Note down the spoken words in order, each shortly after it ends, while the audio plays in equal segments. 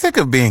Sick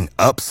of being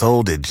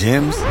upsold at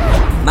gyms?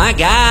 My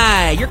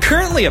guy, you're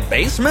currently a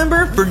base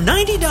member? For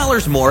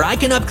 $90 more, I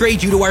can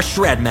upgrade you to our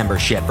Shred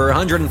membership. For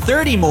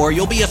 $130 more,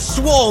 you'll be a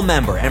Swole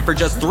member. And for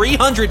just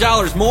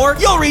 $300 more,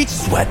 you'll reach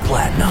Sweat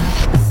Platinum.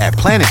 At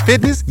Planet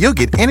Fitness, you'll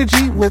get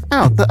energy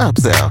without the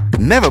upsell.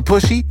 Never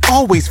pushy,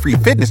 always free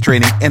fitness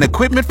training and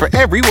equipment for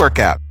every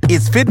workout.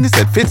 It's fitness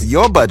that fits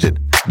your budget.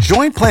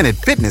 Join Planet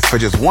Fitness for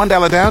just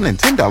 $1 down and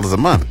 $10 a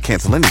month.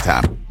 Cancel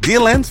anytime.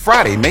 Deal ends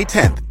Friday, May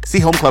 10th. See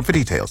Home Club for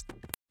details.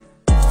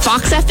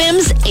 Fox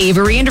FM's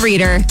Avery and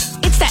Reader.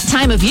 It's that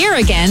time of year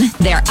again.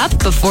 They're up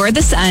before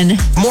the sun.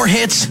 More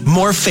hits,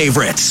 more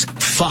favorites.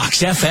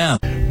 Fox FM.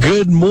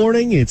 Good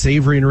morning. It's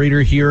Avery and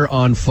Reader here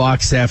on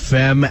Fox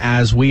FM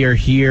as we are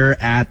here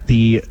at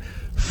the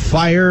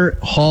Fire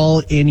Hall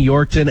in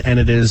Yorkton, and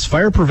it is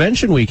Fire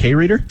Prevention Week. Hey,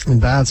 Reader?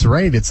 That's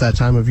right. It's that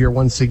time of year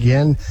once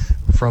again.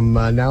 From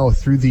now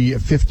through the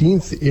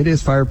 15th, it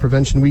is Fire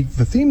Prevention Week.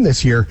 The theme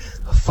this year,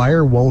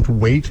 Fire Won't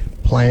Wait,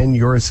 Plan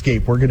Your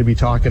Escape. We're going to be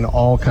talking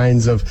all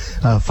kinds of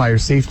fire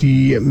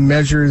safety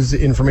measures,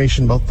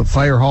 information about the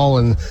fire hall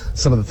and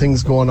some of the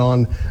things going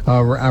on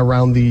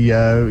around the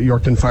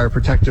Yorkton Fire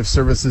Protective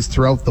Services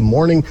throughout the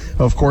morning.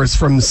 Of course,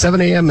 from 7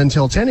 a.m.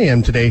 until 10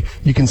 a.m. today,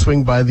 you can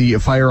swing by the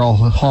fire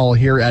hall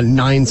here at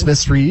 9 Smith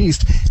Street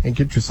East and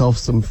get yourself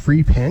some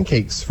free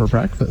pancakes for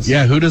breakfast.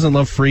 Yeah, who doesn't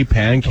love free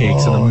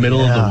pancakes in the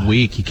middle of the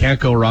week? You can't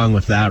go wrong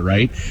with that,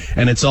 right?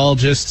 And it's all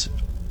just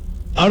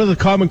out of the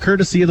common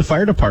courtesy of the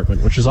fire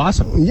department, which is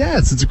awesome.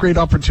 Yes, it's a great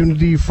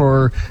opportunity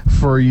for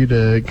you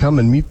to come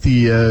and meet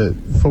the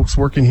folks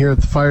working here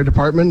at the fire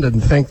department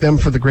and thank them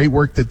for the great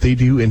work that they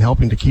do in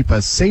helping to keep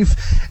us safe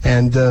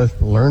and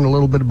learn a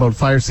little bit about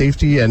fire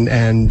safety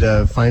and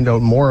find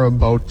out more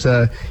about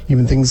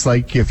even things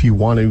like if you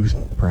want to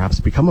perhaps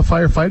become a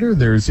firefighter.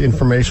 There's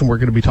information we're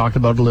going to be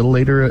talking about a little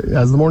later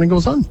as the morning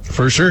goes on.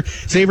 For sure.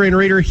 It's Avery and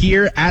Reader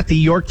here at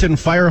the Yorkton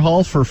Fire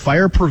Hall for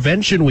Fire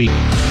Prevention Week.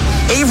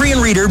 Avery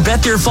and Reader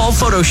bet their fall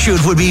photo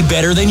shoot would be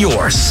better than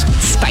yours.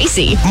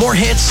 Spicy. More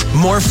hits,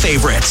 more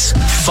favorites.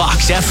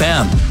 Fox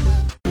FM.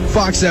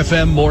 Fox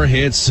FM, more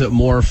hits,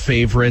 more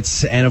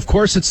favorites. And of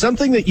course, it's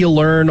something that you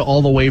learn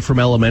all the way from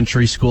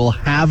elementary school.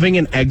 Having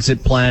an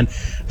exit plan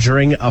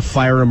during a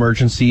fire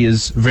emergency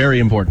is very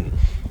important.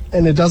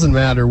 And it doesn't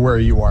matter where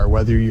you are,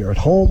 whether you're at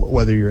home,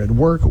 whether you're at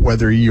work,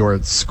 whether you're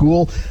at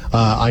school.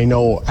 I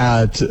know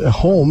at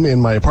home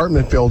in my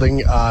apartment building,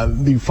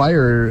 the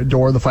fire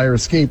door, the fire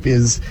escape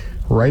is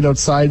right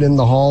outside in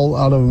the hall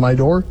out of my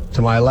door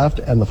to my left,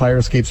 and the fire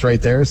escape's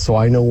right there, so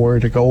I know where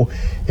to go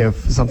if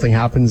something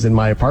happens in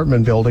my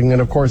apartment building.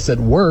 And of course at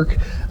work,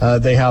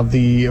 they have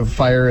the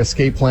fire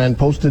escape plan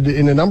posted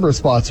in a number of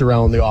spots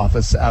around the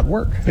office at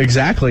work.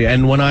 Exactly.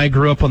 And when I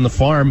grew up on the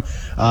farm,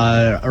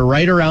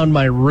 right around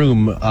my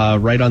room,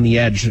 right on the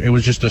edge, it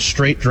was just a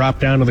straight drop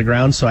down to the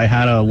ground, so I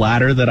had a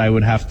ladder that I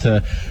would have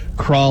to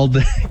crawl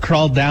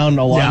down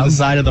along the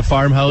side of the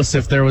farmhouse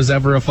if there was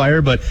ever a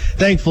fire, but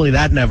thankfully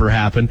that never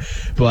happened.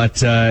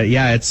 But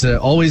it's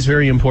always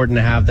very important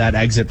to have that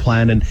exit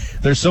plan, and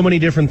there's so many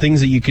different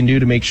things that you can do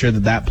to make sure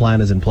that that plan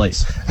is in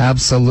place.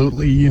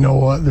 Absolutely. You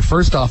know,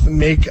 first off,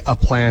 make a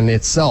plan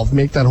itself.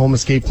 Make that home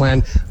escape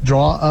plan.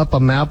 Draw up a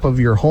map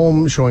of your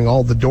home showing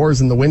all the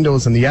doors and the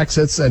windows and the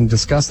exits, and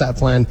discuss that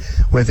plan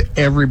with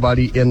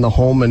everybody in the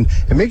home, and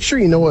make sure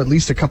you know at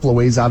least a couple of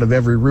ways out of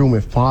every room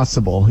if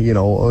possible. You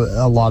know,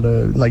 a lot of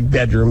like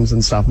bedrooms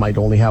and stuff might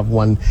only have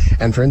one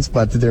entrance,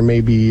 but there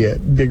may be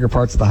bigger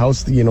parts of the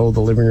house, you know, the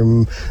living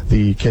room,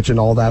 the kitchen,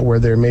 all that, where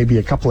there may be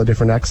a couple of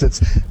different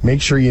exits.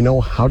 Make sure you know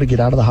how to get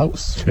out of the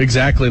house.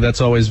 Exactly. That's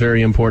always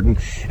very important.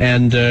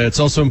 And it's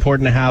also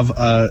important to have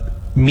a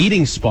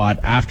meeting spot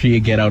after you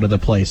get out of the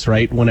place,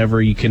 right?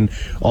 Whenever you can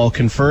all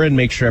confer and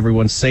make sure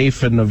everyone's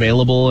safe and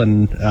available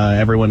and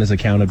everyone is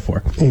accounted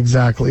for.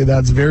 Exactly.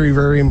 That's very,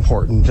 very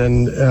important.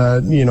 And,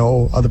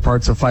 other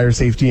parts of fire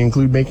safety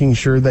include making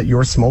sure that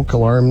your smoke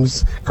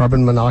alarms,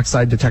 carbon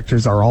monoxide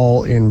detectors are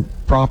all in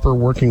proper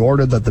working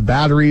order, that the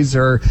batteries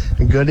are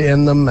good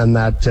in them, and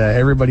that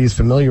everybody's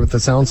familiar with the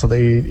sound, so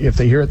if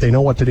they hear it, they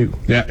know what to do.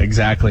 Yeah,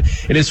 exactly.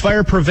 It is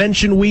Fire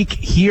Prevention Week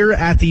here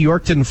at the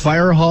Yorkton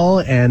Fire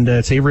Hall, and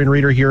it's Avery and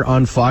Reader here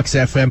on Fox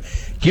FM,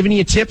 giving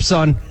you tips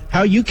on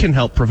how you can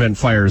help prevent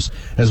fires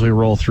as we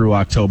roll through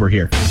October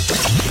here.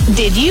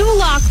 Did you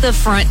lock the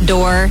front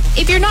door?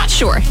 If you're not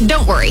sure,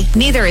 don't worry.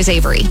 Neither is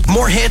Avery.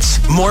 More hits,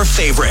 more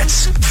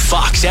favorites.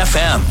 Fox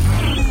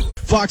FM.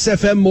 Fox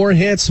FM, more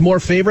hits, more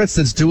favorites.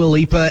 That's Dua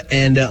Lipa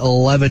and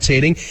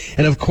Levitating.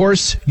 And of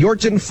course,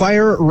 Yorkton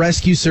Fire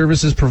Rescue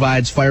Services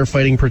provides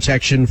firefighting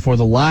protection for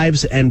the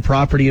lives and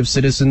property of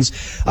citizens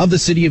of the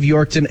city of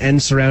Yorkton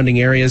and surrounding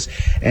areas.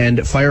 And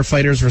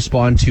firefighters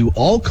respond to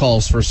all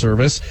calls for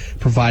service,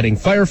 providing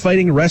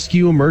firefighting,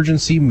 rescue,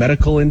 emergency,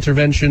 medical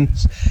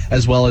interventions,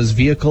 as well as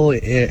vehicle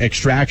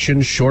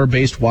extraction,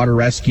 shore-based water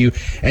rescue,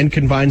 and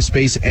confined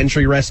space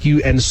entry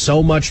rescue, and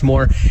so much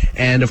more.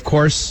 And of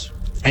course,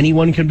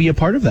 anyone can be a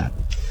part of that.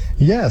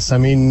 Yes, I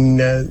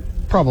mean,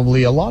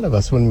 probably a lot of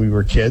us when we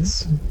were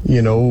kids,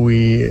 you know,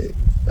 we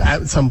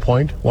at some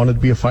point wanted to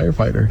be a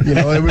firefighter. You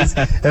know,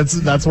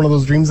 that's one of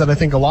those dreams that I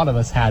think a lot of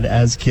us had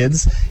as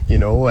kids, you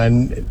know,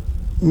 and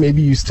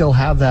maybe you still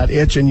have that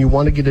itch and you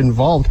want to get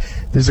involved.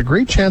 There's a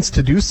great chance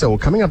to do so.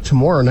 Coming up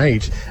tomorrow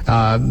night,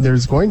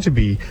 there's going to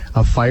be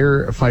a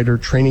firefighter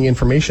training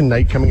information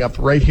night coming up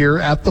right here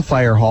at the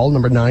Fire Hall,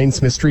 number 9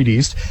 Smith Street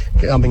East,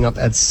 coming up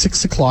at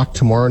 6 o'clock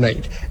tomorrow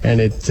night. And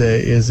it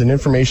is an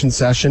information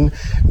session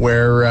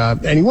where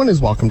anyone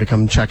is welcome to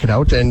come check it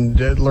out and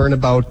learn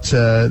about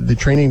the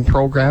training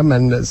program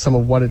and some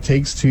of what it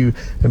takes to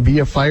be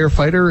a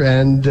firefighter.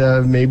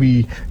 And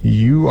maybe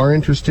you are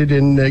interested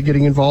in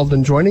getting involved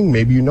and joining.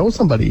 Maybe you know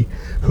somebody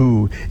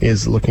who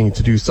is looking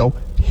to do so.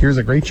 Here's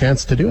a great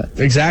chance to do it.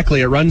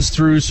 Exactly. It runs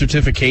through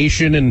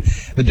certification and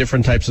the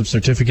different types of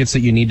certificates that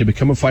you need to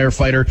become a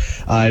firefighter.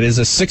 It is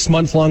a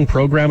 6-month-long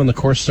program, and the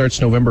course starts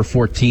November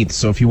 14th.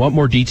 So if you want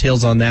more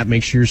details on that,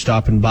 make sure you're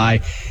stopping by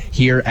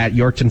here at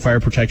Yorkton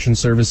Fire Protection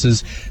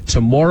Services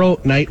tomorrow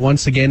night.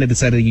 Once again, it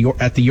is at the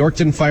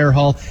Yorkton Fire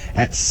Hall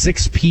at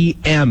 6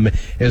 p.m.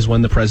 is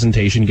when the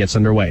presentation gets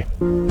underway.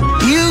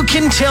 You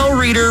can tell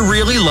Reader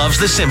really loves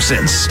The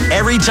Simpsons.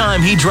 Every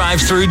time he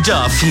drives through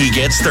Duff, he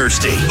gets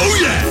thirsty. Oh,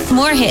 yeah!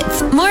 More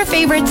hits, more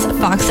favorites,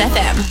 Fox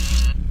FM.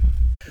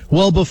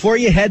 Well, before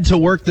you head to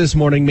work this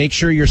morning, make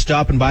sure you're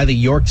stopping by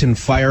the Yorkton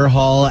Fire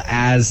Hall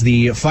as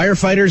the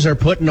firefighters are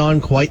putting on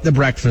quite the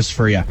breakfast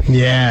for you.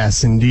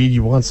 Yes, indeed.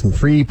 You want some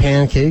free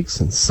pancakes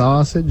and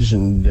sausage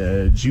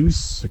and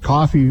juice,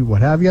 coffee,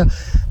 what have you.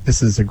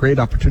 This is a great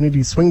opportunity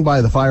to swing by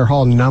the Fire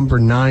Hall, number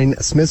 9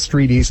 Smith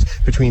Street East,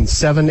 between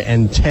 7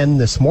 and 10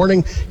 this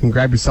morning. You can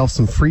grab yourself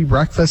some free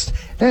breakfast,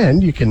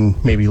 and you can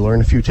maybe learn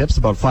a few tips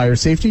about fire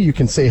safety. You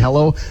can say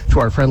hello to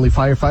our friendly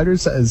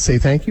firefighters and say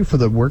thank you for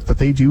the work that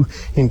they do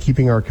in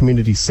keeping our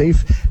community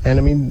safe. And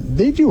I mean,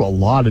 they do a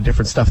lot of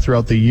different stuff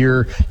throughout the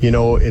year. You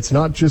know, it's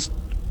not just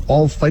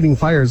all fighting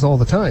fires all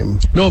the time.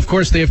 No, of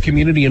course, they have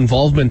community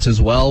involvement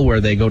as well, where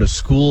they go to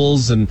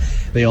schools, and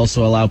they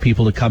also allow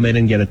people to come in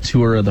and get a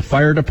tour of the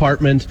fire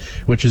department,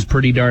 which is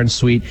pretty darn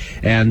sweet.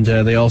 And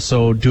they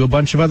also do a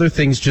bunch of other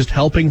things, just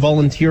helping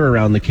volunteer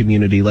around the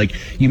community. Like,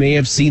 you may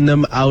have seen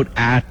them out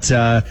at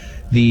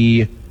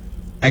the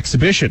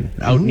exhibition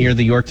out near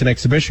the Yorkton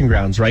exhibition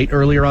grounds, right?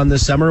 Earlier on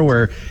this summer,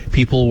 where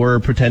people were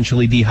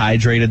potentially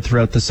dehydrated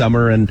throughout the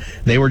summer, and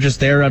they were just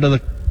there out of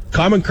the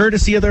common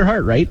courtesy of their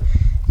heart, right?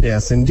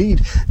 Yes,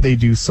 indeed. They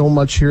do so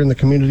much here in the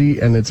community,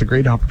 and it's a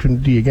great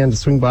opportunity, again, to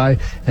swing by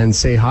and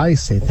say hi,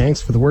 say thanks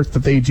for the work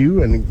that they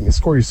do, and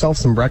score yourself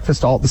some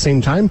breakfast all at the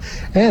same time.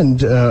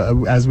 And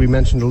as we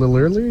mentioned a little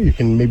earlier, you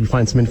can maybe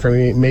find some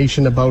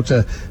information about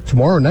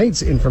tomorrow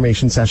night's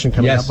information session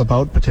coming up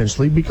about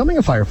potentially becoming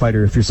a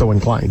firefighter if you're so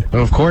inclined.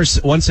 Of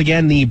course, once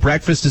again, the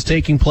breakfast is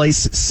taking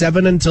place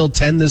 7 until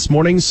 10 this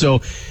morning,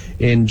 so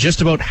in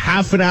just about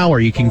half an hour,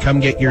 you can come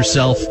get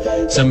yourself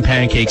some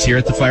pancakes here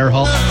at the Fire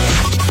Hall.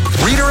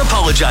 Reader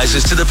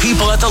apologizes to the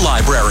people at the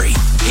library.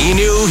 He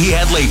knew he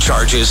had late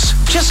charges,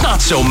 just not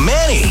so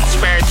many.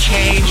 Spare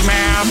change,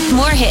 ma'am.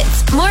 More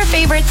hits, more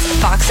favorites,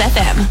 Fox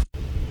FM.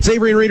 It's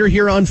Avery and Reader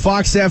here on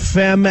Fox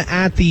FM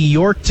at the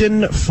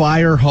Yorkton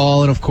Fire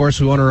Hall. And, of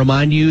course, we want to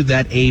remind you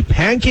that a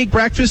pancake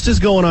breakfast is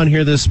going on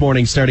here this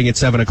morning starting at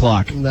 7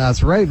 o'clock.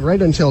 That's right. Right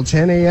until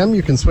 10 a.m.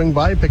 You can swing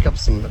by, pick up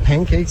some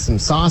pancakes, some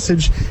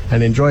sausage,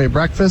 and enjoy a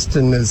breakfast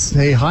and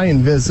say hi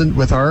and visit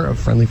with our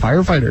friendly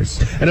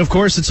firefighters. And, of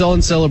course, it's all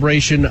in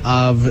celebration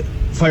of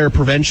Fire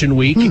Prevention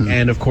Week.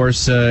 And, of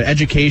course,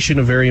 education,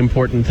 a very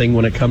important thing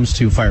when it comes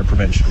to Fire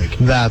Prevention Week.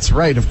 That's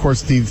right. Of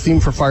course, the theme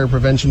for Fire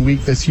Prevention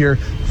Week this year,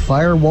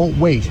 Fire Won't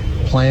Wait,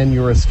 Plan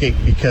Your Escape,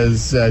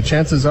 because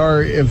chances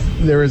are if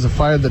there is a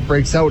fire that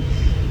breaks out,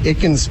 it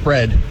can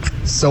spread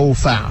so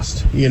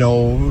fast, you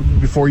know,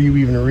 before you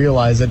even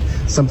realize it.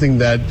 Something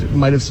that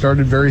might have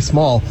started very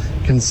small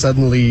can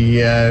suddenly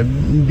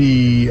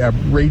be a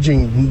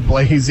raging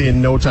blaze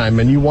in no time.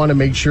 And you want to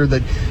make sure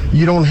that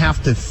you don't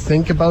have to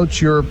think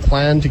about your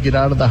plan to get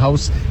out of the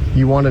house.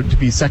 You want it to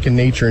be second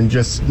nature and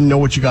just know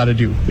what you got to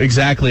do.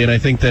 Exactly. And I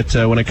think that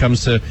when it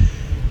comes to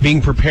being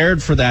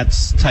prepared for that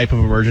type of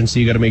emergency,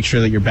 you got to make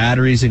sure that your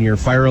batteries and your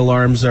fire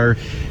alarms are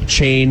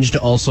changed.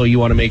 Also, you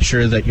want to make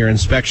sure that your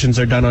inspections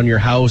are done on your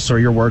house or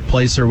your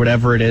workplace or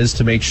whatever it is,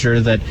 to make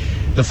sure that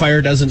the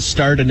fire doesn't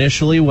start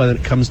initially when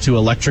it comes to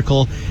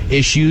electrical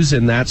issues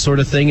and that sort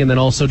of thing. And then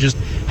also just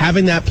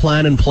having that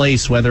plan in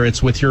place, whether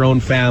it's with your own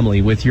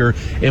family, with your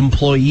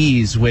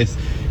employees, with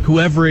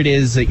whoever it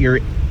is that you're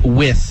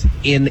with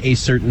in a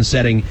certain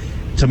setting,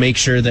 to make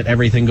sure that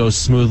everything goes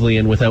smoothly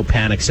and without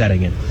panic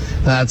setting in.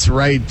 That's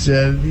right.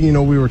 You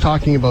know, we were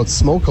talking about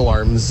smoke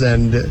alarms,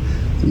 and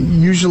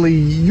usually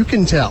you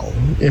can tell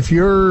if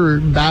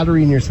your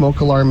battery in your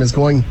smoke alarm is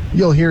going.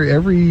 You'll hear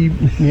every,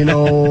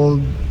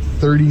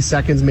 30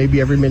 seconds,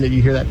 maybe every minute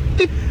you hear that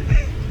beep.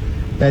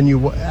 And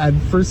you, at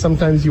first,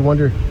 sometimes you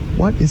wonder,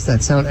 what is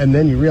that sound? And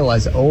then you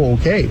realize, oh,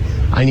 okay,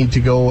 I need to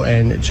go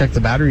and check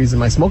the batteries in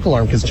my smoke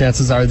alarm, because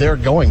chances are they're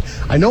going.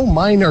 I know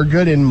mine are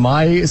good in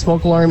my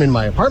smoke alarm in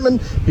my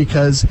apartment,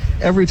 because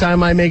every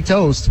time I make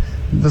toast,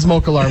 the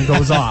smoke alarm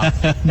goes off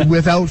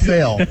without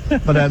fail.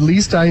 But at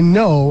least I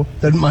know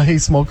that my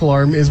smoke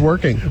alarm is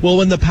working. Well,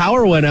 when the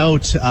power went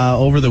out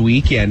over the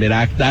weekend,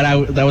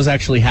 that was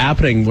actually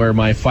happening where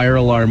my fire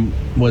alarm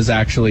was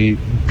actually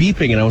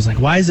beeping, and I was like,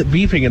 why is it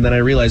beeping? And then I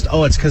realized,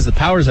 oh, it's because the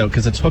power's out,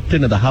 because it's hooked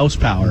into the house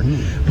power.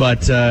 Mm-hmm.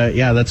 But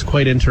yeah, that's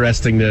quite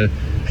interesting to...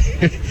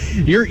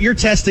 You're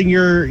testing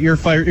your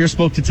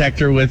smoke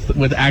detector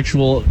with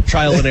actual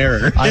trial and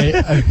error.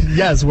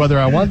 Yes, whether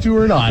I want to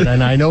or not,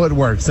 and I know it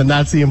works. And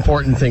that's the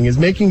important thing, is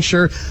making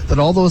sure that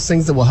all those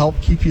things that will help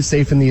keep you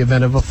safe in the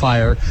event of a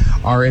fire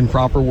are in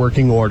proper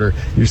working order.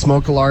 Your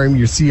smoke alarm,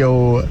 your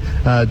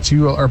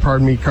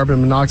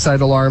carbon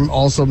monoxide alarm,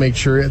 also make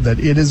sure that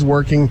it is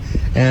working,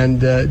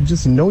 and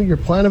just know your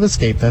plan of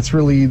escape. That's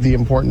really the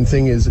important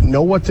thing, is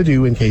know what to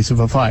do in case of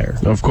a fire.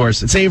 Of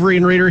course. It's Avery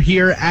and Reader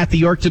here at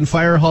the Yorkton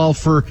Fire Hall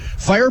for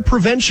Fire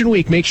Prevention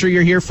Week. Make sure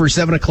you're here for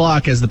 7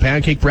 o'clock as the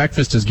pancake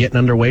breakfast is getting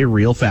underway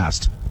real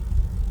fast.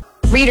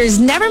 Reader's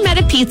never met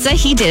a pizza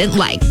he didn't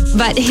like,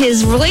 but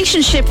his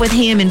relationship with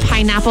ham and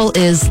pineapple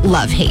is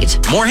love-hate.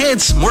 More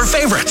hits, more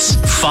favorites.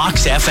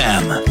 Fox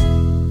FM.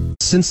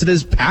 Since it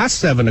is past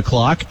 7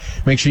 o'clock,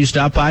 make sure you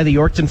stop by the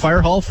Yorkton Fire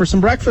Hall for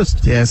some breakfast.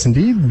 Yes,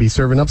 indeed. We'll be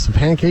serving up some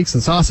pancakes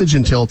and sausage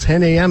until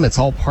 10 a.m. It's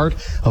all part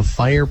of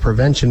Fire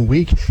Prevention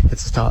Week.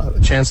 It's a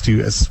chance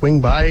to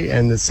swing by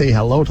and say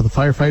hello to the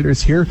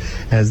firefighters here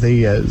as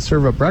they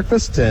serve up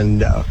breakfast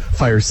and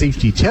fire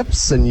safety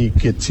tips, and you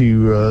get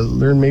to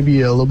learn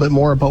maybe a little bit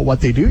more about what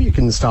they do. You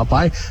can stop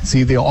by,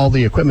 see all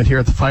the equipment here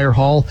at the Fire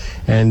Hall,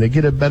 and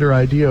get a better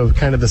idea of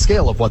kind of the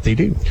scale of what they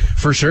do.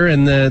 For sure,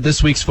 and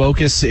this week's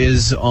focus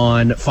is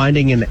on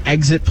finding an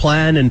exit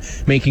plan and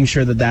making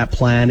sure that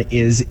plan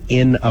is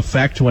in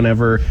effect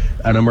whenever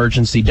an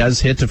emergency does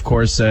hit. Of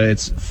course,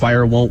 it's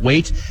fire won't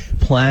wait.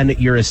 Plan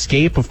your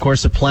escape. Of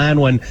course, a plan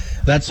when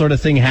that sort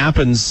of thing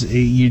happens,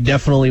 you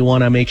definitely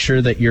want to make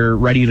sure that you're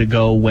ready to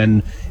go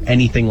when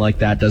anything like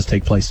that does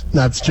take place.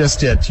 That's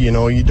just it.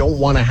 You don't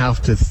want to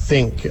have to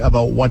think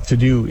about what to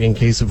do in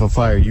case of a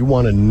fire. You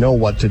want to know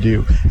what to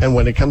do. And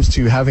when it comes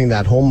to having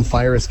that home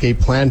fire escape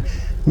plan,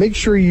 make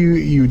sure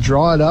you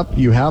draw it up.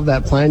 You have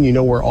that plan. You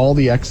know where all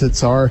the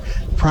exits are.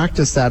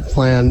 Practice that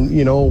plan,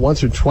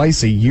 once or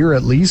twice a year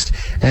at least,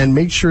 and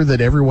make sure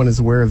that everyone is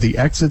aware of the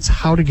exits,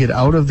 how to get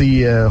out of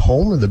the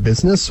home or the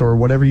business or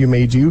whatever you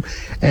may do,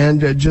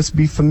 and just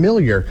be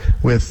familiar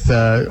with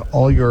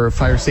all your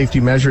fire safety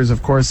measures.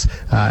 Of course,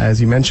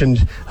 as you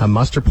mentioned,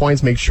 muster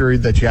points. Make sure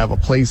that you have a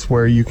place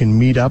where you can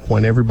meet up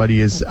when everybody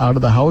is out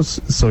of the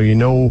house, so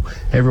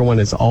everyone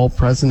is all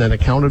present and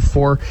accounted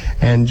for,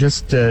 and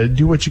just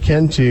do what you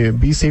can to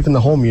be safe in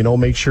the home.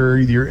 Make sure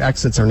your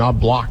exits are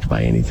not blocked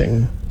by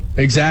anything.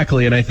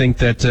 Exactly, and I think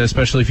that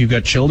especially if you've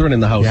got children in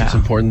the house, it's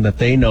important that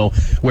they know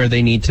where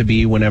they need to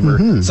be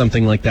whenever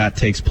something like that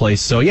takes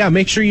place. So yeah,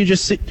 make sure you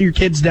just sit your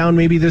kids down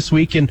maybe this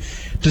week and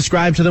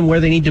describe to them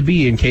where they need to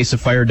be in case a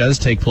fire does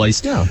take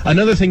place. Yeah.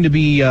 Another thing to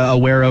be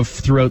aware of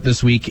throughout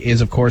this week is,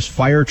 of course,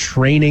 fire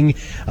training,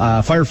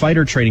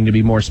 firefighter training to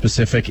be more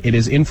specific. It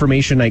is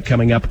information night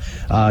coming up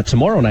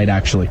tomorrow night,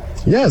 actually.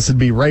 Yes, it'd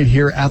be right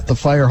here at the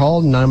Fire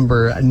Hall,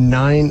 number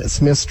 9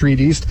 Smith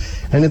Street East,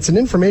 and it's an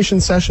information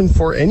session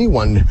for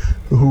anyone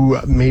who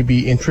may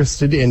be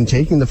interested in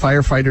taking the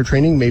firefighter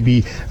training.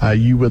 Maybe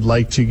you would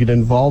like to get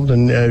involved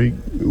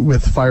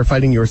with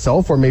firefighting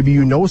yourself, or maybe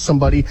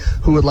somebody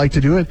who would like to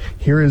do it.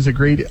 Here is a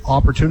great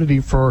opportunity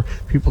for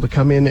people to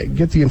come in,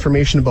 get the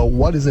information about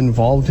what is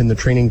involved in the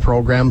training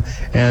program,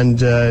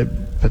 and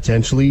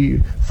potentially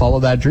follow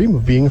that dream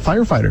of being a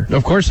firefighter.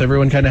 Of course,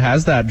 everyone kind of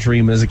has that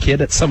dream as a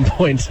kid at some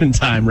point in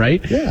time,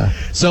 right? Yeah.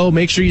 So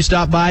make sure you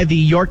stop by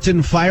the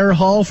Yorkton Fire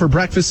Hall for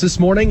breakfast this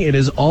morning. It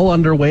is all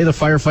underway. The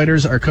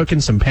firefighters are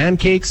cooking some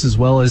pancakes as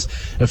well as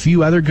a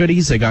few other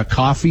goodies. They got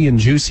coffee and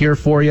juice here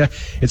for you.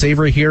 It's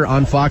Avery here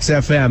on Fox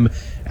FM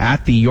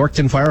at the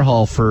Yorkton Fire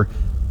Hall for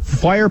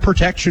fire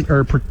protection,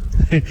 or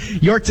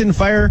Yorkton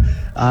Fire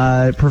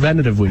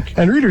Preventative Week.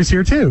 And Reader's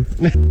here too.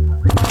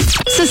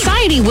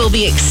 Society will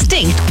be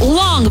extinct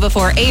long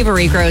before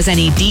Avery grows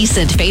any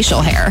decent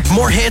facial hair.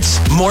 More hits,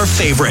 more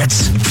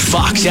favorites.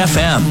 Fox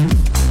FM.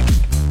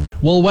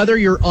 Well, whether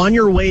you're on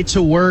your way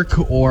to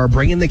work or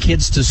bringing the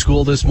kids to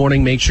school this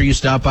morning, make sure you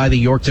stop by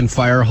the Yorkton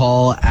Fire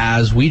Hall,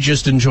 as we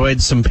just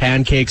enjoyed some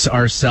pancakes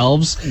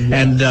ourselves,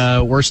 and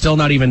we're still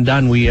not even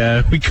done. We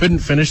couldn't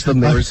finish them.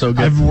 They were so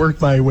good. I've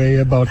worked my way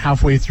about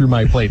halfway through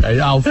my plate.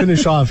 I'll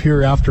finish off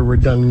here after we're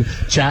done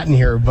chatting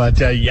here, but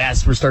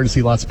yes, we're starting to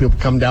see lots of people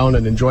come down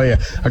and enjoy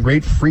a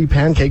great free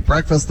pancake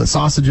breakfast. The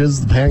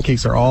sausages, the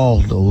pancakes are all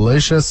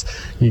delicious.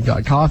 You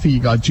got coffee, you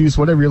got juice,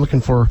 whatever you're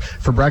looking for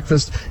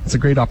breakfast. It's a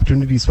great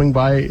opportunity to swing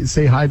by,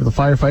 say hi to the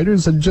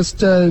firefighters, and just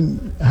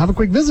have a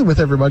quick visit with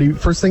everybody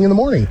first thing in the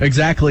morning.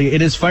 Exactly.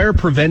 It is Fire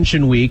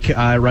Prevention Week.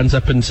 It runs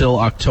up until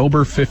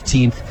October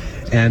 15th.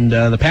 And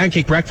the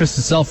pancake breakfast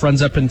itself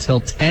runs up until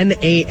 10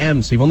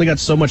 a.m. So you've only got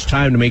so much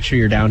time to make sure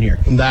you're down here.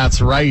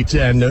 That's right.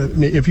 And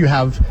if you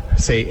have,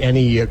 say,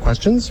 any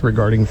questions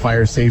regarding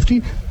fire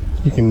safety,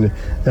 You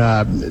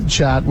can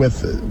chat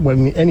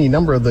with any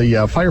number of the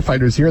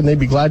firefighters here, and they'd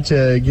be glad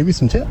to give you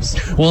some tips.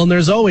 Well, and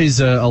there's always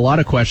a lot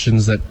of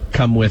questions that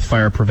come with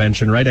fire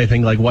prevention, right? I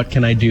think, like, what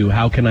can I do?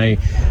 How can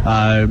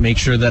I make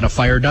sure that a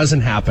fire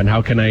doesn't happen?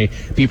 How can I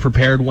be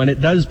prepared when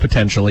it does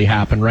potentially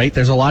happen, right?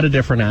 There's a lot of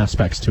different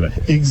aspects to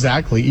it.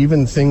 Exactly.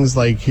 Even things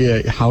like,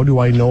 how do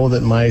I know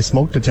that my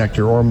smoke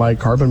detector or my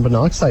carbon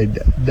monoxide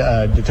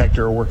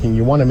detector are working?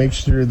 You want to make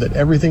sure that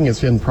everything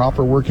is in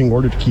proper working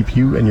order to keep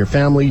you and your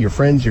family, your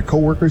friends, your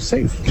coworkers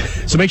safe.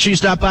 So make sure you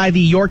stop by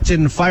the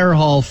Yorkton Fire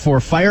Hall for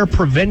Fire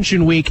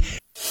Prevention Week.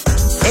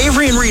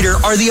 Avery and Reader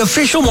are the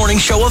official morning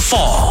show of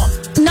fall.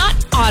 Not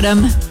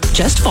autumn,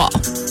 just fall.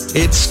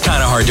 It's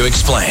kind of hard to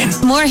explain.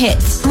 More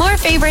hits, more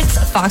favorites,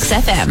 Fox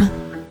FM.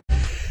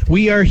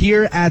 We are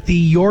here at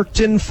the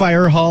Yorkton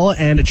Fire Hall,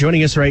 and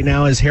joining us right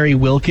now is Harry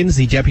Wilkins,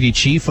 the Deputy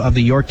Chief of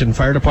the Yorkton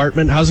Fire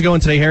Department. How's it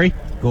going today, Harry?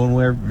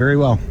 Going very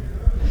well.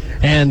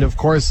 And, of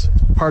course,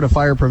 part of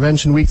Fire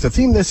Prevention Week, the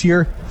theme this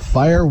year,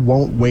 Fire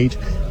Won't Wait,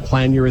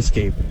 Plan Your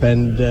Escape.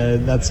 And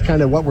that's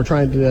kind of what we're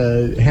trying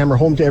to hammer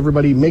home to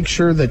everybody. Make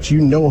sure that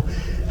you know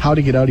how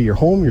to get out of your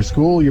home, your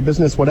school, your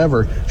business,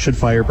 whatever, should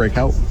fire break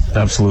out.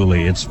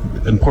 Absolutely. It's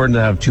important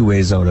to have two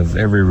ways out of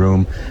every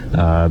room,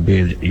 be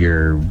it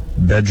your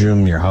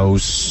bedroom, your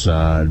house,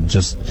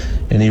 just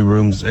any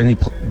rooms, any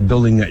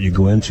building that you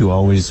go into.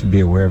 Always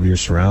be aware of your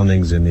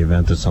surroundings in the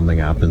event that something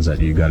happens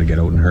that you got to get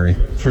out in a hurry.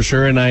 For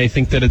sure, and I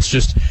think that it's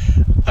just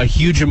a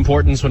huge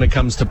importance when it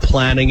comes to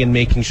planning and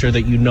making sure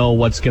that you know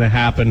what's going to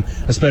happen,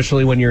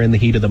 especially when you're in the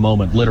heat of the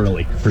moment,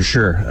 literally. For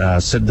sure.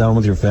 Sit down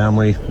with your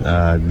family,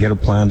 get a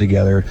plan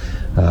together,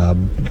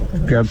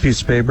 grab a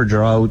piece of paper,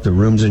 draw out the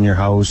rooms in your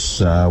house,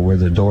 where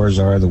the doors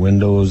are, the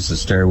windows, the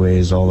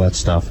stairways, all that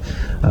stuff,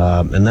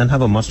 and then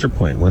have a muster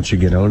point once you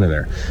get out of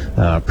there.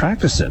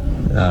 Practice it.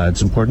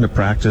 It's important to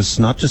practice,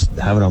 not just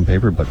have it on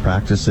paper, but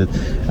practice it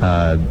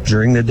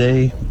during the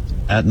day.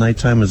 At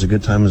nighttime is a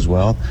good time as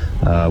well.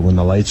 When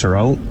the lights are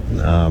out,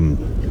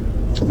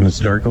 when it's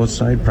dark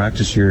outside,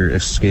 practice your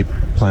escape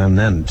plan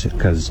then,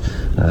 because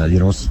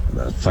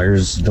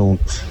fires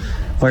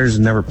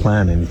never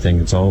plan anything.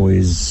 It's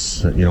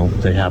always,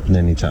 they happen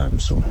anytime.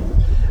 So.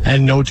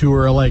 And no two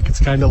are alike. It's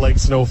kind of like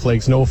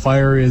snowflakes. No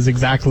fire is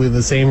exactly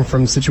the same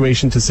from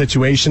situation to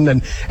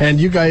situation. And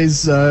you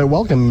guys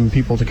welcome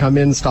people to come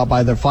in, stop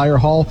by the fire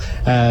hall,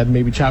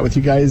 maybe chat with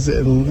you guys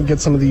and get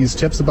some of these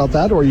tips about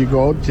that, or you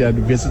go out to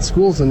visit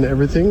schools and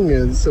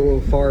everything so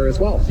far as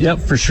well. Yep,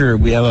 for sure.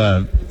 We have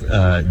a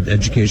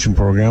education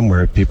program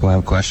where if people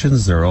have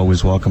questions, they're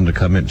always welcome to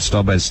come in,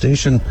 stop by the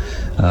station,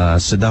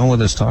 sit down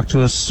with us, talk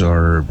to us,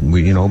 or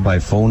by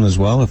phone as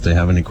well if they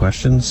have any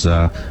questions.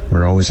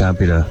 We're always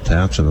happy to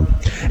answer them.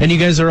 And you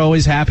guys are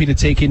always happy to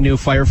take in new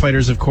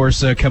firefighters, of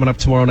course. Coming up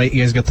tomorrow night,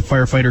 you guys got the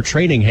firefighter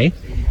training, hey?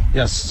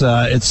 Yes,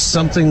 it's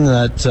something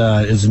that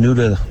is new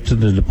to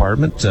the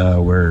department.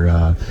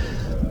 We're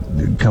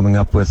coming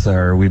up with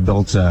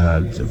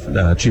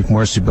Chief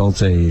Morrissey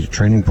built a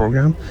training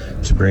program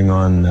to bring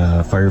on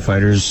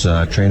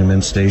firefighters, train them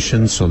in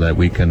stations so that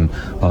we can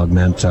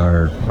augment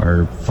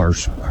our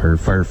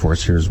fire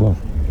force here as well.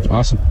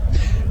 Awesome.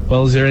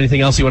 Well, is there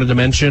anything else you wanted to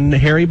mention,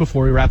 Harry,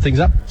 before we wrap things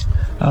up?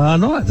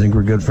 No, I think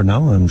we're good for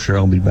now. I'm sure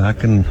I'll be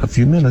back in a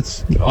few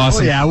minutes.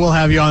 Awesome. Oh, yeah, we'll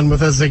have you on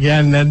with us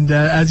again. And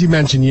as you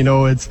mentioned,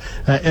 it's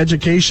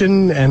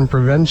education and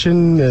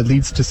prevention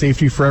leads to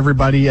safety for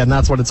everybody. And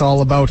that's what it's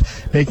all about,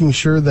 making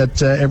sure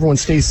that everyone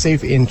stays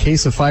safe in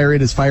case of fire.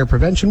 It is Fire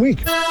Prevention Week.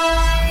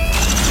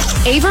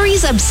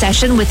 Avery's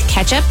obsession with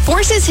ketchup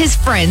forces his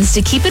friends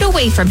to keep it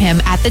away from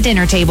him at the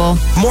dinner table.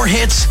 More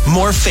hits,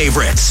 more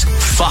favorites.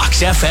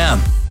 Fox FM.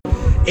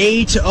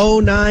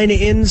 8:09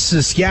 in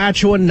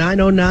Saskatchewan,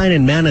 9:09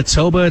 in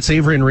Manitoba. It's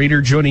Avery and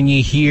Reader joining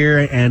you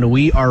here, and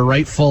we are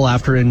right full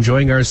after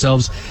enjoying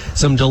ourselves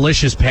some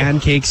delicious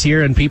pancakes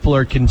here, and people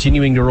are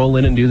continuing to roll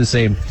in and do the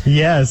same.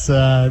 Yes,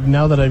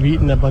 now that I've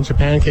eaten a bunch of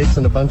pancakes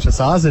and a bunch of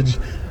sausage,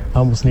 I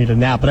almost need a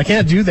nap, but I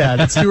can't do that.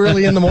 It's too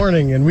early in the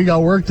morning, and we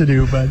got work to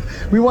do. But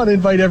we want to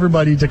invite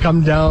everybody to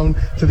come down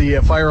to the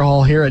fire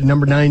hall here at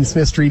number 9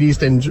 Smith Street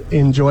East and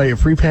enjoy a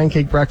free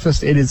pancake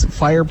breakfast. It is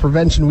Fire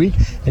Prevention Week,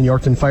 and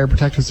Yorkton Fire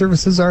Protective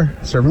Services are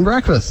serving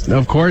breakfast.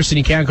 Of course, and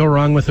you can't go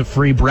wrong with a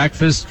free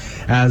breakfast,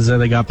 as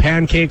they got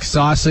pancakes,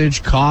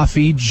 sausage,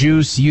 coffee,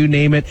 juice, you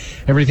name it.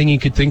 Everything you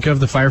could think of.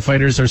 The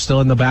firefighters are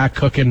still in the back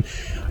cooking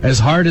as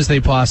hard as they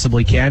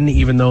possibly can,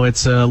 even though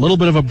it's a little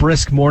bit of a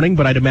brisk morning,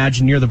 but I'd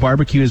imagine near the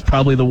barbecue is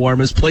probably the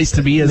warmest place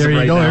to be as of right now.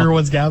 There you go.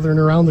 Everyone's gathering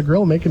around the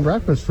grill making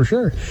breakfast for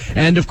sure.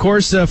 And of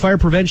course, Fire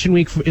Prevention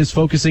Week is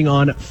focusing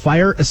on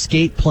fire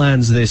escape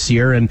plans this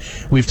year, and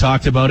we've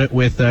talked about it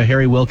with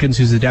Harry Wilkins,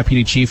 who's the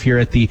Deputy Chief here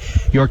at the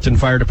Yorkton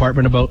Fire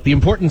Department, about the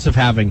importance of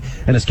having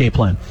an escape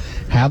plan.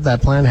 Have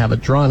that plan, have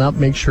it drawn up,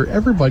 make sure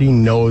everybody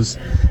knows,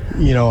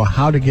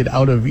 how to get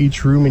out of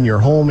each room in your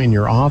home, in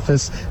your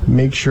office.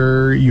 Make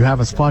sure you have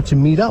a spot to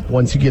meet up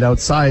once you get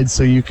outside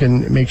so you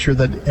can make sure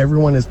that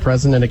everyone is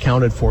present and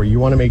accounted for. You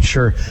want to make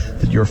sure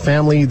that your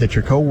family, that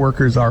your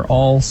co-workers are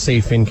all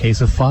safe in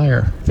case of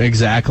fire.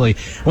 Exactly.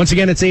 Once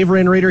again, it's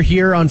Avery and Reader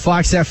here on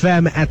Fox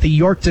FM at the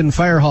Yorkton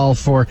Fire Hall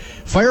for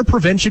Fire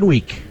Prevention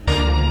Week.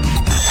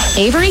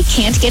 Avery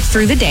can't get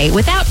through the day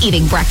without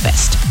eating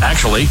breakfast.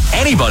 Actually,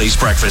 anybody's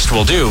breakfast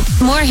will do.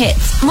 More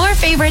hits, more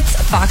favorites,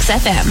 Fox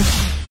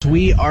FM.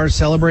 We are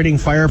celebrating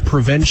Fire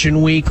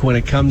Prevention Week when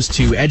it comes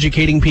to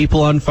educating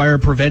people on fire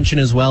prevention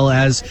as well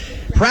as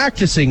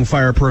practicing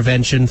fire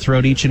prevention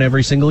throughout each and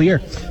every single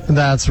year.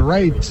 That's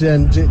right.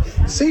 And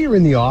say you're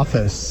in the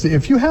office.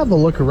 If you have a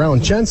look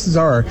around, chances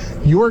are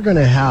you're going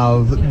to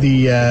have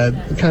the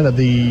kind of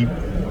the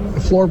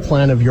floor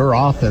plan of your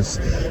office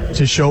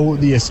to show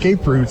the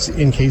escape routes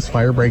in case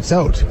fire breaks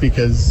out,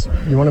 because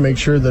you want to make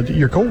sure that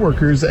your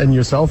coworkers and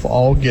yourself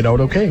all get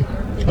out okay.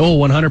 Oh,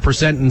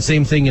 100%. And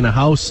same thing in a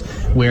house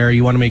where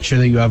you want to make sure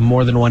that you have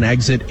more than one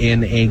exit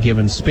in a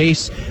given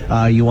space.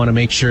 You want to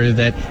make sure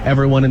that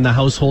everyone in the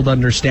household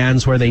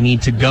understands where they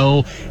need to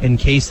go in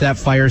case that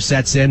fire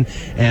sets in,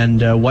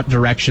 and what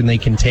direction they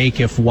can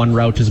take if one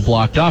route is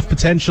blocked off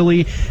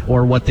potentially,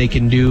 or what they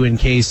can do in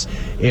case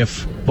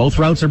if both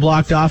routes are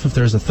blocked off, if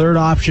there's a third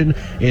option.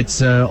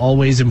 It's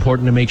always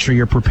important to make sure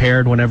you're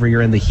prepared whenever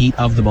you're in the heat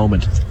of the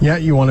moment. Yeah,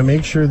 you want to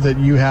make sure that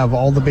you have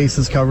all the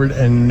bases covered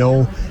and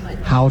know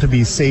how to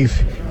be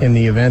safe in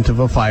the event of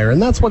a fire.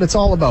 And that's what it's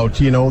all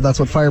about. You know, that's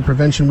what Fire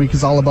Prevention Week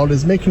is all about,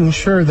 is making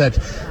sure that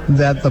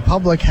the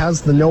public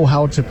has the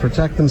know-how to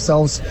protect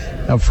themselves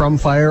from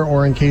fire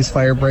or in case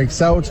fire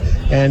breaks out.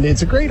 And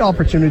it's a great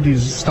opportunity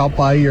to stop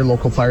by your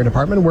local fire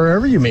department,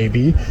 wherever you may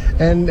be,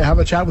 and have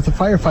a chat with the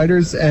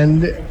firefighters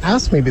and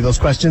ask maybe those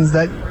questions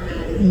that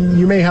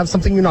you may have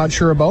something you're not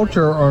sure about,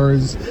 or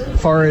as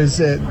far as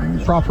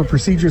proper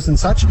procedures and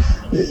such.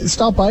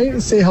 Stop by,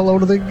 say hello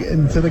to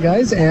the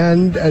guys,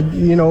 and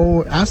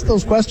ask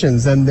those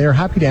questions, and they're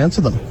happy to answer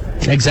them.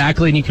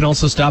 Exactly, and you can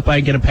also stop by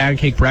and get a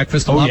pancake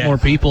breakfast. A lot more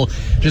people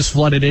just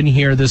flooded in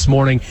here this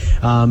morning.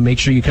 Make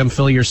sure you come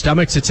fill your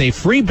stomachs. It's a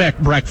free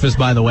breakfast,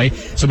 by the way.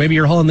 So maybe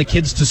you're hauling the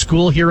kids to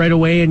school here right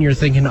away, and you're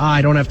thinking,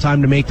 I don't have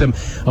time to make them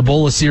a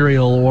bowl of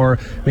cereal, or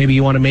maybe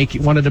you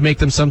wanted to make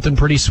them something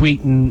pretty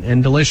sweet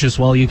and delicious.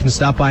 Well, you can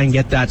stop by and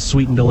get that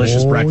sweet and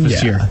delicious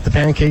breakfast here. The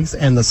pancakes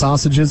and the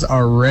sausages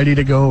are ready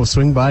to go.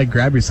 Swing by,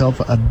 grab yourself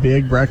a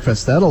big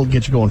breakfast. That'll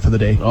get you going for the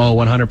day. Oh,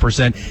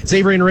 100%. It's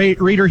Avery and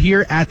Reader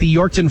here at the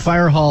Yorkton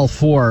Fire Hall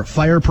for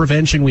Fire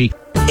Prevention Week.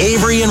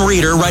 Avery and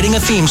Reader writing a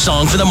theme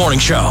song for the morning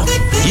show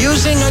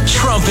using a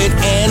trumpet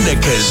and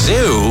a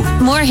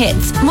kazoo. More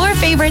hits, more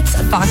favorites,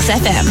 Fox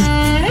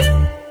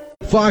FM.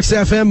 Fox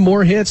FM,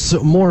 more hits,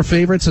 more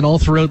favorites, and all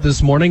throughout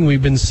this morning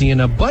we've been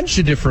seeing a bunch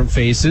of different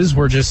faces.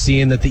 We're just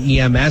seeing that the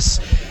EMS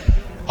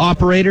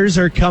operators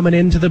are coming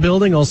into the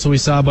building. Also, we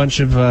saw a bunch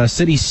of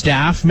city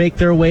staff make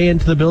their way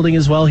into the building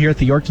as well here at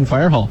the Yorkton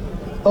Fire Hall.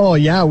 Oh,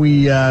 yeah,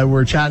 we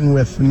were chatting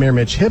with Mayor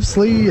Mitch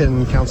Hipsley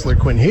and Councillor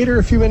Quinn Hayter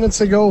a few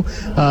minutes ago.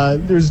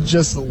 There's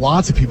just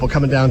lots of people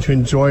coming down to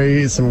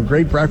enjoy some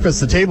great breakfast.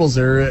 The tables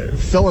are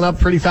filling up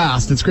pretty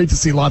fast. It's great to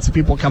see lots of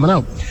people coming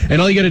out.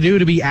 And all you got to do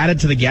to be added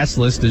to the guest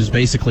list is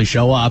basically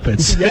show up.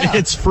 It's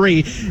it's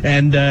free,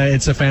 and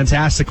it's a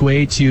fantastic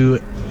way to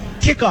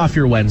kick off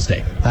your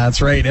Wednesday.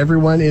 That's right.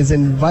 Everyone is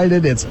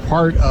invited. It's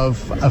part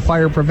of a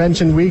Fire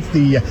Prevention Week.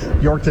 The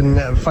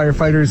Yorkton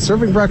firefighters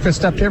serving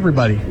breakfast up to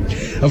everybody.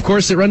 Of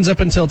course, it runs up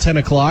until 10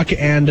 o'clock.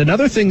 And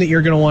another thing that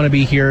you're going to want to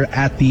be here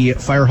at the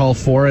Fire Hall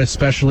for,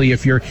 especially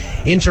if you're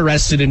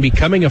interested in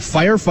becoming a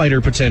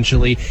firefighter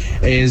potentially,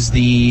 is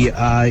the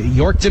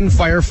Yorkton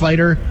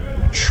Firefighter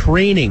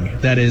training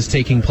that is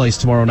taking place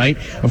tomorrow night.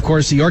 Of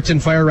course, the Yorkton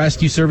Fire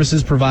Rescue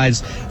Services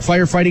provides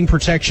firefighting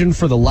protection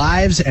for the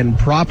lives and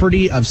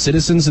property of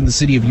citizens in the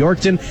city of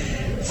Yorkton.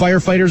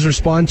 Firefighters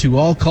respond to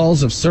all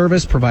calls of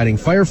service, providing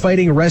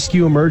firefighting,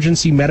 rescue,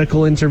 emergency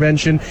medical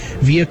intervention,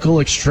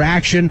 vehicle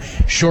extraction,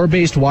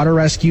 shore-based water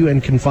rescue,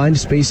 and confined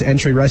space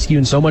entry rescue,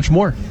 and so much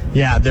more.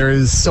 Yeah, there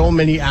is so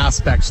many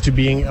aspects to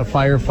being a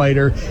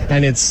firefighter,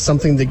 and it's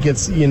something that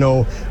gets,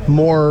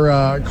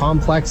 more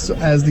complex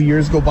as the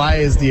years go by,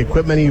 as the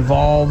equipment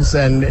evolves,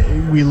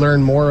 and we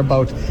learn more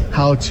about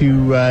how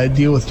to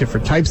deal with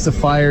different types of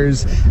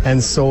fires,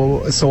 and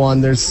so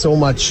on. There's so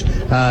much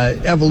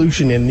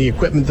evolution in the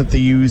equipment that they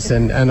use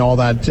and all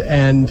that.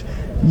 And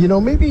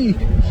maybe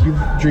you've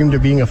dreamed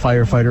of being a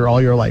firefighter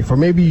all your life, or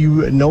maybe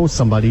you know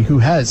somebody who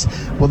has.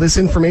 Well, this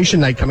information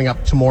night coming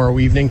up tomorrow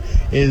evening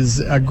is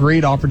a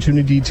great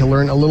opportunity to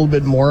learn a little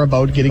bit more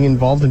about getting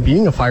involved in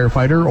being a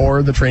firefighter,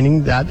 or the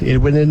training that it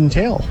would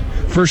entail.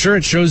 For sure,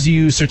 it shows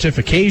you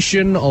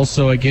certification.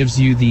 Also, it gives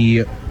you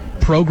the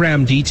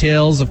program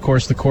details. Of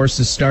course, the course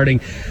is starting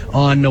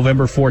on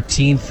November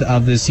 14th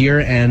of this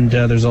year, and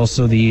there's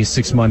also the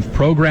 6-month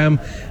program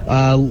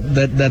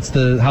That's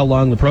how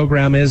long the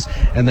program is.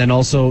 And then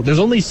also, there's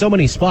only so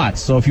many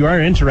spots. So if you are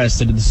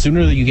interested, the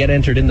sooner that you get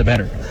entered in, the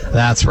better.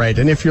 That's right.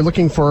 And if you're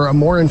looking for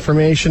more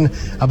information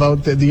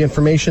about the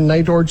information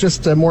night, or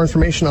just more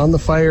information on the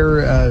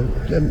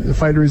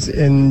fighters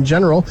in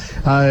general,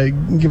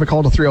 give a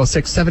call to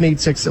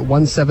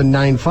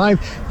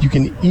 306-786-1795. You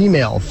can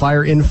email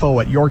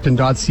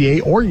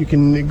fireinfo@yorkton.ca, or you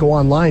can go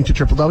online to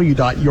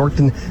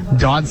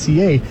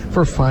www.yorkton.ca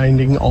for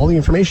finding all the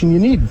information you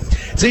need.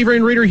 It's Avery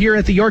and Reader here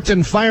at the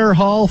Yorkton Fire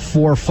Hall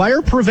for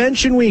Fire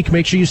Prevention Week.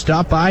 Make sure you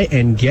stop by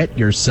and get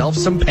yourself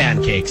some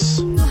pancakes.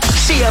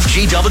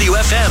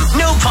 CFGW-FM.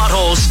 No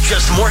potholes,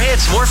 just more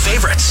hits, more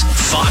favorites.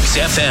 Fox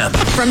FM.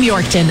 From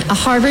Yorkton, a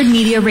Harvard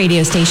Media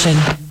radio station.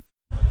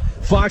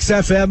 Fox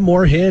FM,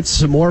 more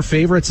hits, more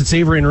favorites. It's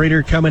Avery and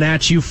Reader coming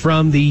at you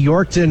from the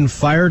Yorkton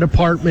Fire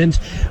Department.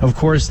 Of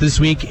course, this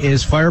week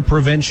is Fire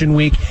Prevention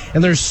Week,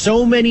 and there's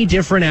so many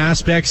different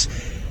aspects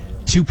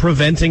to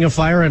preventing a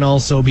fire and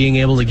also being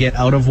able to get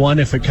out of one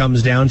if it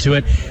comes down to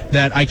it,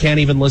 that I can't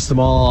even list them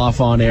all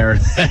off on air.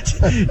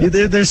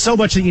 There's so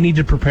much that you need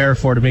to prepare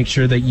for to make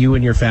sure that you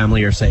and your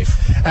family are safe.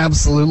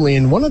 Absolutely.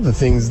 And one of the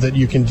things that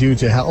you can do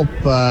to help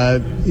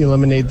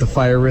eliminate the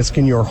fire risk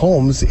in your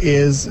homes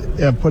is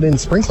put in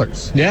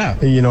sprinklers. Yeah.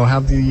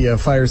 Have the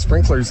fire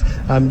sprinklers.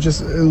 I'm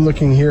just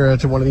looking here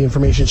at one of the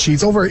information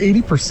sheets. Over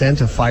 80%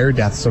 of fire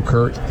deaths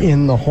occur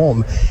in the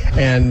home.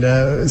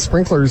 And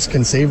sprinklers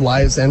can save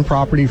lives and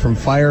property from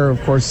fire.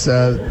 Of course,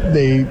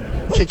 they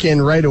kick in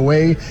right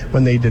away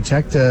when they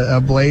detect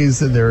a blaze.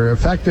 They're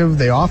effective.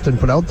 They often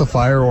put out the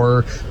fire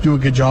or do a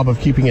good job of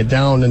keeping it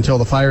down until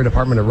the fire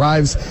department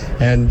arrives.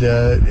 And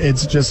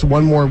it's just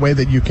one more way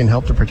that you can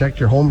help to protect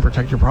your home,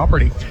 protect your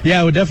property.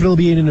 Yeah, it would definitely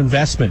be an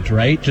investment,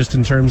 right? Just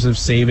in terms of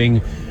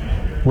saving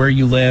where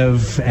you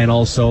live and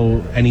also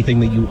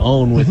anything that you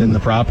own within the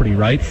property,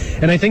 right?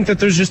 And I think that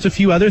there's just a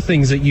few other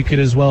things that you could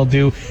as well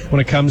do when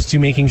it comes to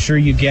making sure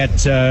you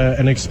get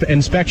an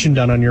inspection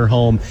done on your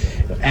home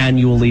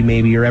annually,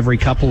 maybe, or every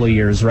couple of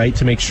years, right?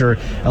 To make sure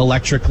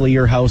electrically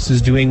your house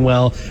is doing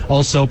well.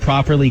 Also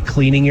properly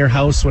cleaning your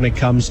house when it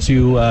comes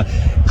to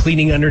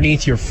cleaning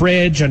underneath your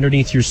fridge,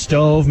 underneath your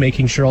stove,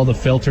 making sure all the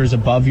filters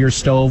above your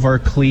stove are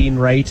clean,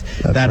 right?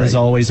 That is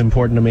always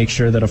important to make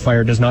sure that a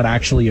fire does not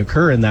actually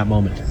occur in that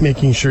moment.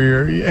 Making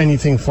sure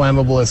anything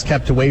flammable is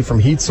kept away from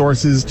heat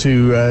sources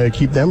to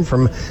keep them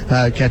from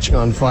catching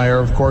on fire.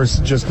 Of course,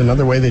 just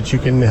another way that you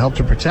can help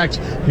to protect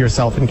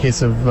yourself in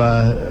case of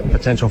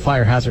potential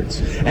fire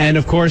hazards. And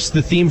of course,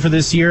 the theme for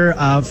this year,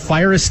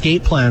 fire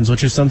escape plans,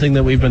 which is something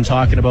that we've been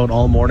talking about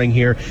all morning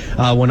here.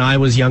 When I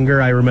was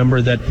younger, I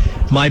remember that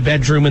my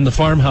bedroom in the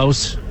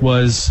farmhouse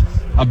was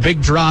a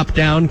big drop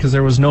down because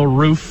there was no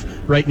roof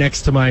right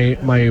next to my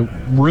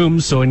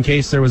room. So in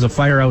case there was a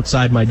fire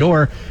outside my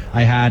door,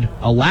 I had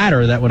a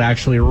ladder that would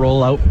actually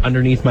roll out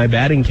underneath my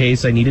bed in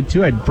case I needed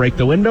to. I'd break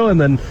the window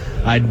and then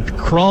I'd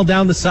crawl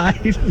down the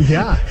side.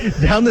 Yeah.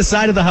 Down the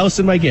side of the house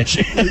in my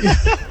kitchen.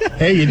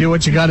 Hey, you do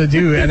what you got to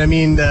do. And I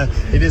mean,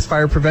 it is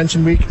Fire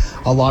Prevention Week.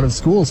 A lot of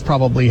schools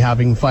probably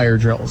having fire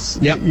drills.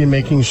 Yep. You're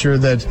making sure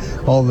that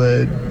all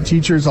the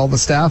teachers, all the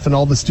staff, and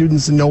all the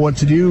students know what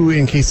to do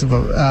in case of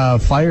a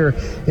fire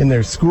in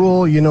their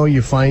school.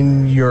 You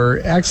find your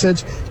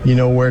exit, you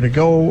know where to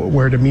go,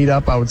 where to meet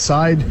up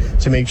outside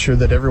to make sure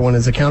that everyone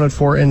is accounted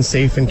for and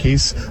safe in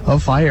case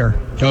of fire.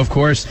 Of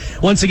course.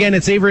 Once again,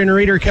 it's Avery and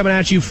Reader coming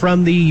at you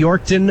from the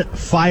Yorkton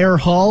Fire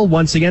Hall.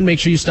 Once again, make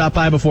sure you stop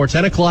by before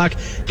 10 o'clock.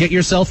 Get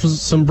yourself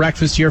some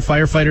breakfast here.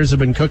 Firefighters have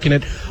been cooking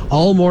it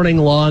all morning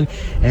long,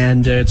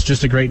 and it's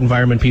just a great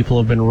environment. People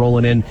have been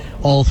rolling in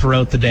all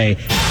throughout the day.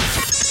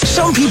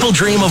 Some people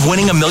dream of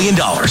winning $1 million.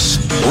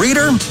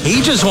 Reader,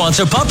 he just wants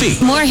a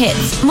puppy. More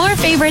hits, more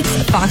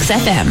favorites, Fox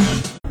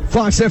FM.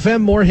 Fox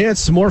FM, more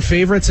hits, more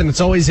favorites, and it's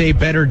always a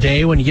better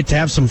day when you get to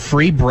have some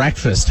free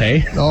breakfast,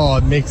 hey? Oh,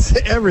 it makes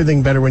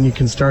everything better when you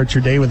can start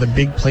your day with a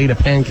big plate of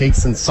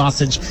pancakes and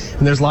sausage.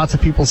 And there's lots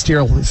of people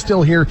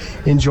still here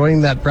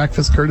enjoying that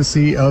breakfast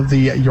courtesy of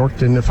the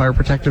Yorkton Fire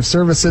Protective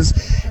Services.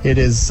 It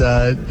is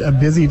a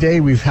busy day.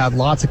 We've had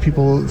lots of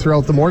people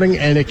throughout the morning,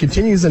 and it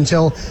continues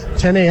until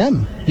 10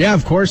 a.m. Yeah,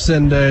 of course,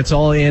 and it's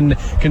all in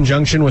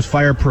conjunction with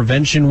Fire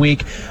Prevention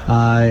Week.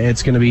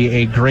 It's going to be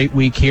a great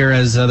week here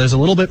as there's a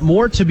little bit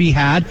more to be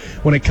had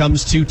when it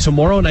comes to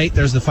tomorrow night.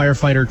 There's the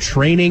firefighter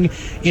training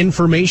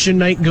information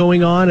night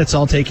going on. It's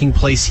all taking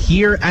place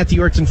here at the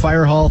Yorkton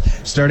Fire Hall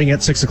starting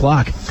at 6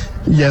 o'clock.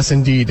 Yes,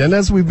 indeed. And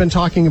as we've been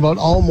talking about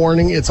all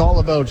morning, it's all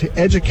about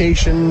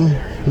education,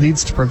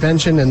 leads to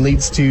prevention, and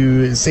leads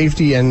to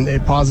safety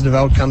and positive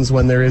outcomes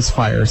when there is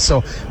fire.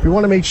 So we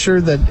want to make sure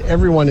that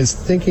everyone is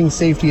thinking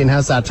safety and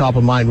has that top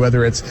of mind,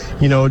 whether it's,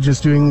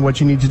 just doing what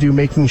you need to do,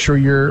 making sure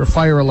your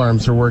fire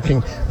alarms are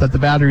working, that the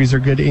batteries are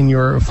good in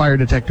your fire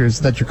detectors,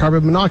 that your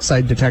carbon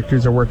monoxide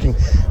detectors are working.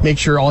 Make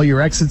sure all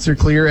your exits are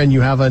clear and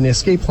you have an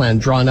escape plan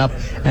drawn up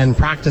and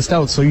practiced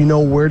out so you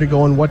know where to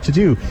go and what to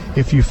do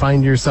if you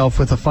find yourself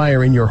with a fire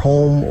fire in your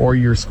home or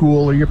your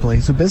school or your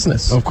place of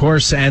business. Of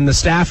course, and the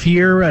staff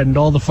here and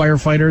all the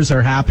firefighters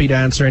are happy to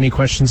answer any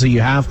questions that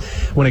you have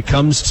when it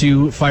comes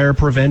to fire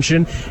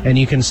prevention. And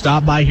you can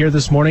stop by here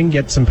this morning,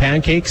 get some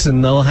pancakes,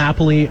 and they'll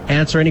happily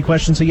answer any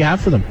questions that you have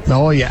for them.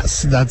 Oh,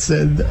 yes. That's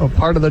a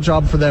part of the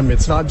job for them.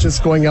 It's not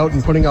just going out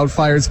and putting out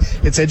fires.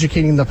 It's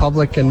educating the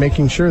public and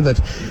making sure that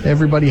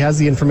everybody has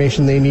the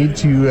information they need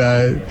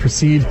to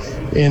proceed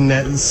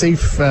in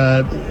safe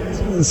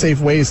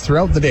ways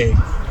throughout the day.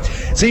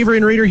 It's Avery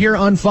and Reader here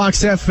on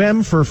Fox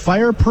FM for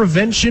Fire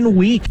Prevention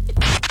Week.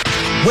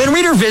 When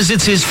Reader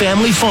visits his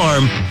family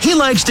farm, he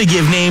likes to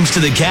give names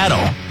to the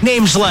cattle.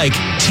 Names like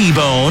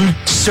T-Bone,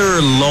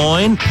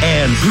 Sirloin,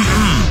 and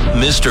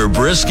Mr.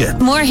 Brisket.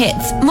 More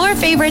hits, more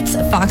favorites,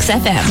 Fox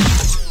FM.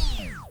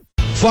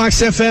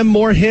 Fox FM,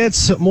 more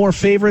hits, more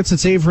favorites.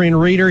 It's Avery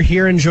and Reader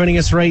here, and joining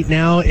us right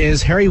now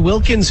is Harry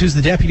Wilkins, who's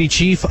the Deputy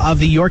Chief of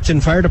the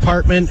Yorkton Fire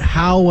Department.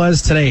 How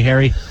was today,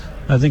 Harry?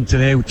 I think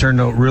today turned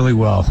out really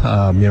well.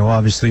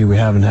 Obviously we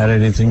haven't had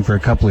anything for a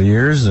couple of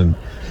years, and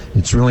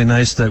it's really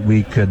nice that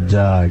we could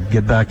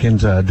get back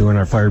into doing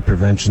our fire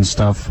prevention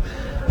stuff.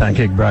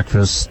 Pancake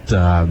breakfast,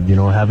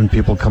 having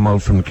people come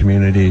out from the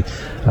community.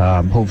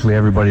 Hopefully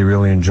everybody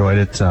really enjoyed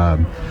it.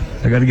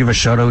 I got to give a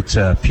shout out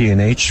to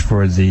P&H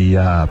for the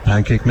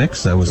pancake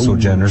mix that was so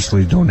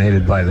generously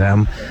donated by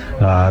them.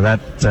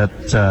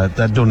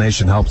 That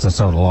donation helps us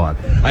out a lot.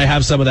 I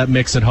have some of that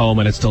mix at home,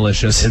 and it's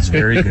delicious. It's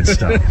very good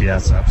stuff.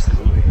 Yes,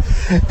 absolutely.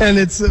 And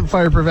it's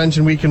Fire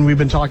Prevention Week, and we've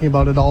been talking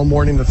about it all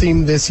morning. The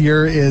theme this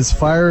year is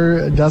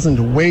Fire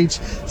Doesn't Wait,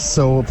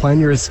 so plan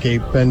your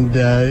escape. And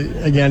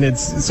again,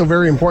 it's so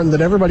very important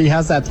that everybody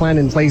has that plan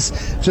in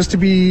place just to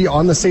be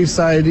on the safe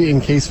side in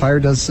case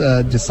fire does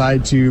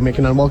decide to make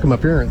an unwelcome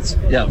appearance.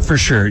 Yeah, for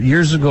sure.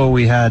 Years ago,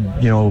 we had,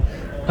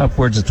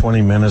 upwards of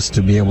 20 minutes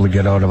to be able to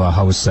get out of a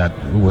house that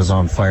was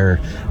on fire.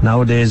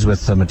 Nowadays,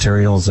 with the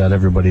materials that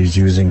everybody's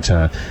using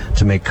to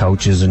make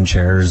couches and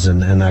chairs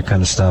and that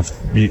kind of stuff,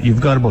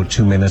 you've got about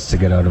 2 minutes to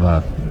get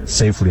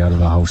safely out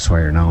of a house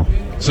fire now.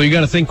 So you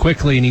got to think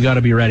quickly, and you got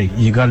to be ready.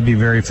 You got to be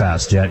very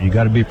fast. Yeah, you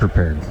got to be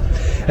prepared.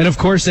 And of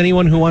course,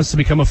 anyone who wants to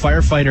become a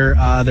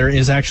firefighter, there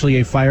is actually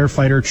a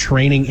firefighter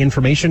training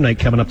information night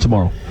coming up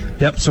tomorrow.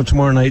 Yep. So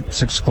tomorrow night,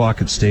 6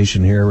 o'clock at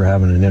station here, we're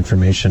having an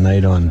information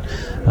night on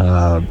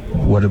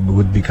what it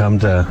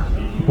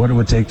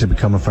would take to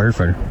become a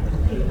firefighter.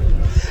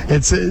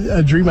 It's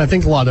a dream I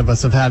think a lot of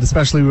us have had,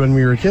 especially when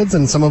we were kids,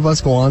 and some of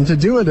us go on to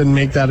do it and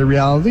make that a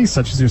reality,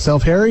 such as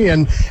yourself, Harry.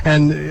 And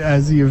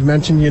as you've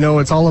mentioned,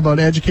 it's all about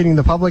educating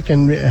the public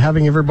and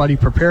having everybody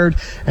prepared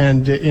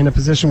and in a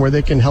position where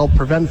they can help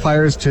prevent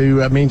fires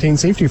to maintain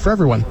safety for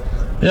everyone.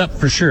 Yeah,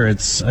 for sure.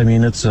 It's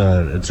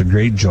a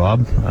great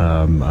job.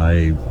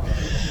 I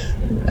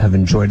have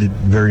enjoyed it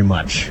very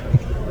much.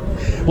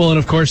 Well, and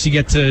of course, you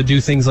get to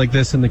do things like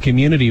this in the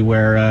community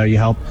where you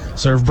help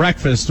serve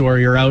breakfast, or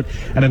you're out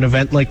at an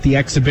event like the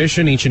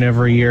exhibition each and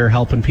every year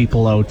helping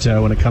people out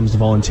when it comes to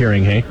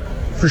volunteering, hey?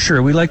 For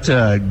sure. We like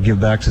to give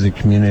back to the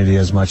community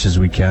as much as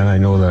we can. I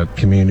know the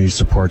community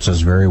supports us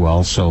very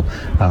well, so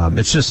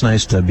it's just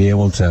nice to be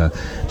able to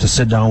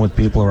sit down with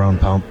people around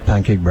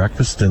pancake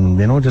breakfast and,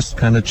 just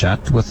kind of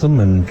chat with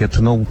them and get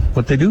to know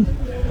what they do.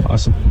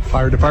 Awesome.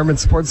 Fire department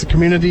supports the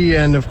community,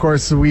 and of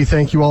course we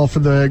thank you all for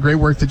the great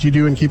work that you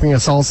do in keeping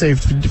us all safe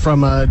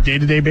from a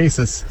day-to-day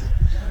basis.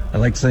 I'd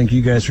like to thank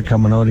you guys for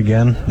coming out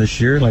again this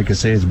year. Like I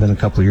say, it's been a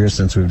couple of years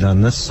since we've done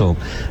this, so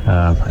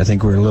I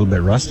think we're a little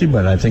bit rusty,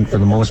 but I think for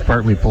the most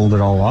part we pulled it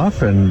all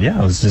off, and yeah,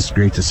 it was just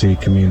great to see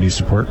community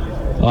support.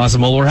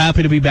 Awesome. Well, we're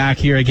happy to be back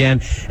here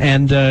again.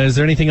 And is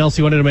there anything else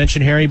you wanted to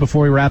mention, Harry,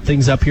 before we wrap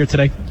things up here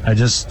today? I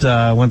just,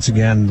 once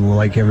again, would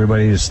like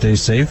everybody to stay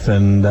safe,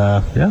 and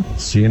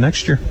see you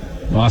next year.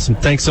 Awesome.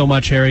 Thanks so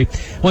much, Harry.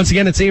 Once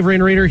again, it's Avery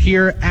and Reader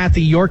here at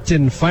the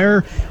Yorkton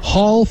Fire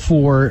Hall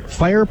for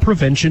Fire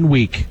Prevention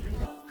Week.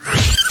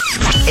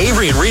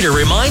 Avery and Reader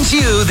reminds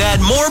you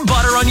that more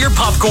butter on your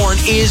popcorn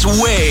is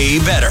way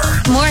better.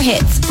 More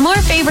hits, more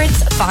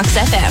favorites, Fox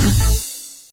FM.